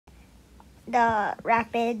the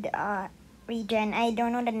rapid regen. I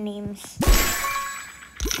don't know the names.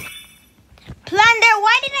 Plunder!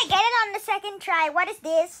 Why did I get it on the second try? What is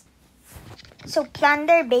this? So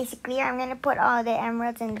plunder, basically, I'm gonna put all the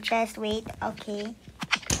emeralds in the chest. Wait, okay.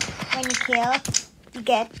 When you kill, you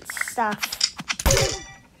get stuff.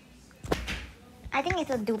 I think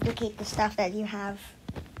it'll duplicate the stuff that you have.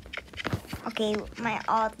 Okay, my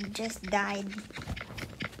ult just died.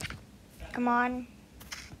 Come on.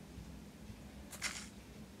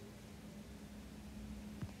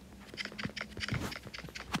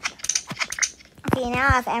 Okay, now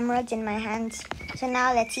I have emeralds in my hands. So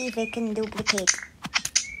now let's see if it can duplicate.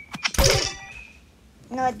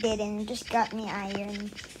 No, it didn't. It just got me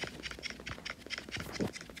iron.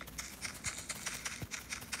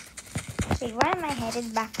 Wait, why am I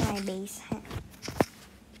headed back to my base?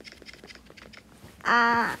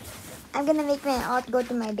 I'm gonna make my ult go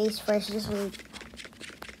to my base first. Just wait.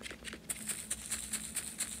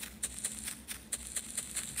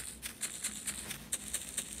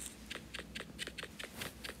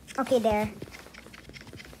 Okay, there.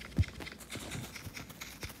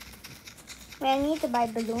 Wait, I need to buy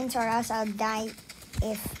balloons or else I'll die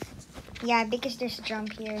if... Yeah, because there's a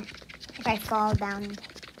jump here. If I fall down.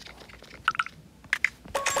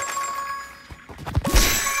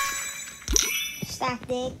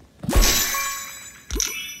 Static.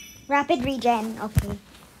 Rapid regen. Okay.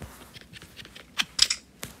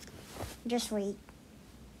 Just wait.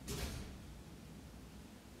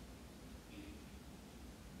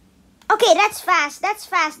 Okay, that's fast. That's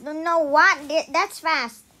fast. No, what? That's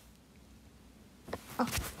fast. Oh.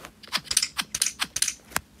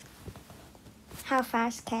 How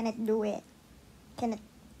fast can it do it? Can it?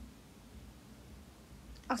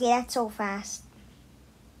 Okay, that's so fast.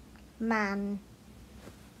 Man.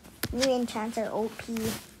 New enchants are OP.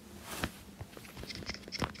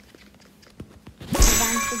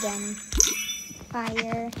 Advanced again.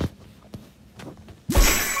 Fire.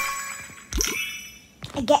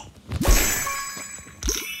 Again.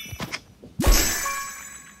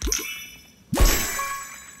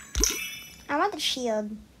 I want a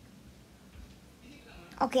shield.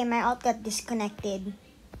 Okay, my ult got disconnected.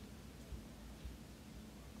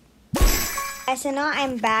 So now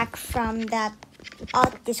I'm back from that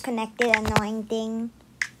ult disconnected annoying thing.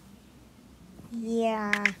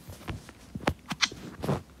 Yeah.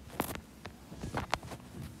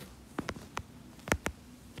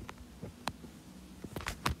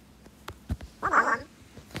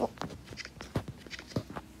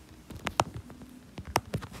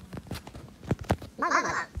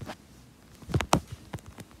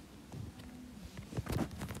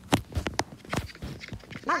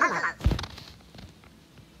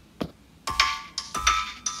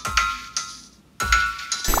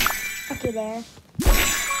 Okay, there.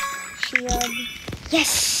 Shield.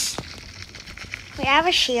 Yes! We have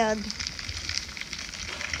a shield.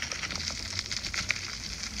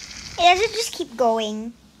 Does it just keep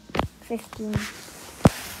going? 15.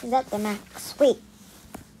 Is that the max? Wait.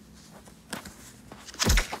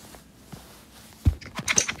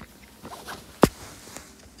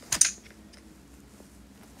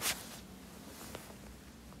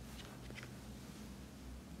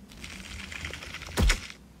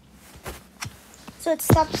 So it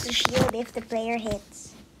stops the shield if the player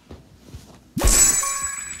hits.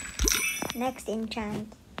 Next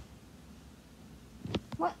enchant.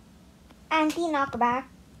 What? Anti-knockback.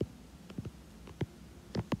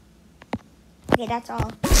 Okay, that's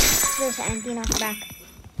all. There's anti-knockback.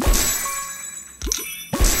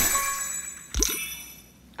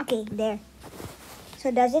 Okay, there.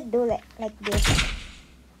 So does it do like this?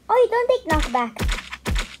 Oh, you don't take knockback.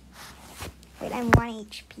 Wait, I'm 1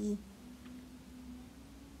 HP.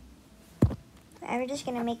 I'm just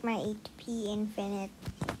gonna make my HP infinite.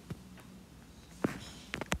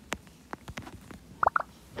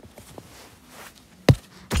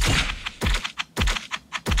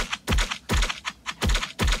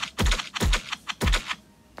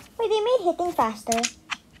 Wait, they made hitting faster.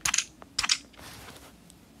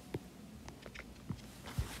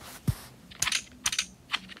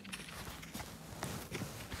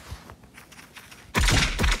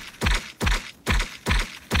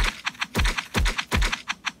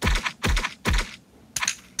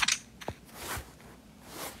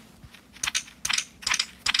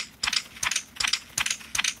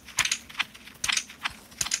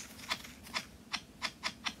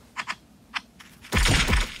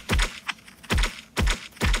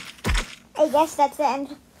 I guess that's the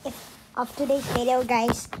end of today's video,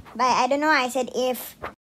 guys. But I don't know, I said if